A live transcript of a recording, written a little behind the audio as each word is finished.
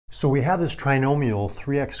So we have this trinomial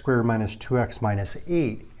 3x squared minus 2x minus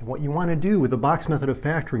 8. And what you want to do with the box method of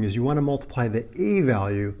factoring is you want to multiply the a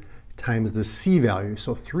value times the c value.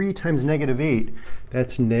 So 3 times negative 8,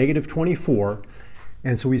 that's negative 24.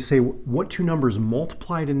 And so we say what two numbers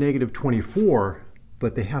multiply to negative 24,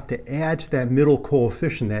 but they have to add to that middle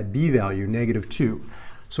coefficient, that b value, negative 2.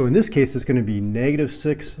 So in this case, it's going to be negative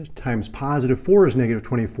 6 times positive 4 is negative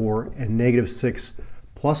 24, and negative 6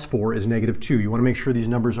 plus 4 is negative 2. You want to make sure these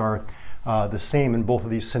numbers are the same in both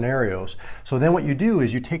of these scenarios. So then what you do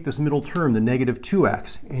is you take this middle term, the negative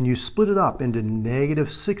 2x, and you split it up into negative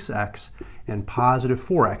 6x and positive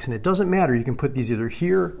 4x. And it doesn't matter, you can put these either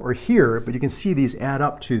here or here, but you can see these add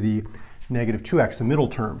up to the negative 2x, the middle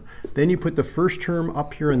term. Then you put the first term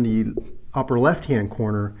up here in the upper left-hand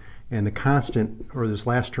corner, and the constant, or this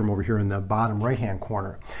last term over here in the bottom right-hand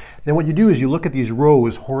corner. Then what you do is you look at these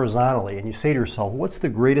rows horizontally and you say to yourself, what's the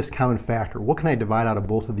greatest common factor? What can I divide out of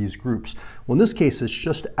both of these groups? Well, in this case, it's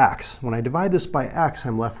just x. When I divide this by x,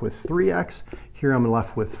 I'm left with 3x. Here I'm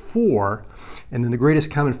left with 4. And then the greatest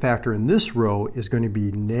common factor in this row is going to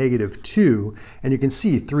be negative 2. And you can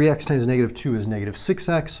see 3x times negative 2 is negative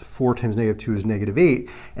 6x. 4 times negative 2 is negative 8.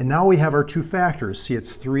 And now we have our two factors. See,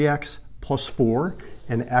 it's 3x plus 4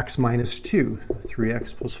 and x minus 2.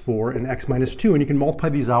 3x plus 4 and x minus 2. And you can multiply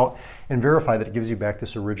these out and verify that it gives you back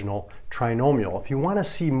this original trinomial. If you want to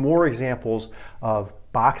see more examples of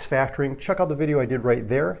box factoring, check out the video I did right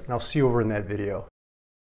there, and I'll see you over in that video.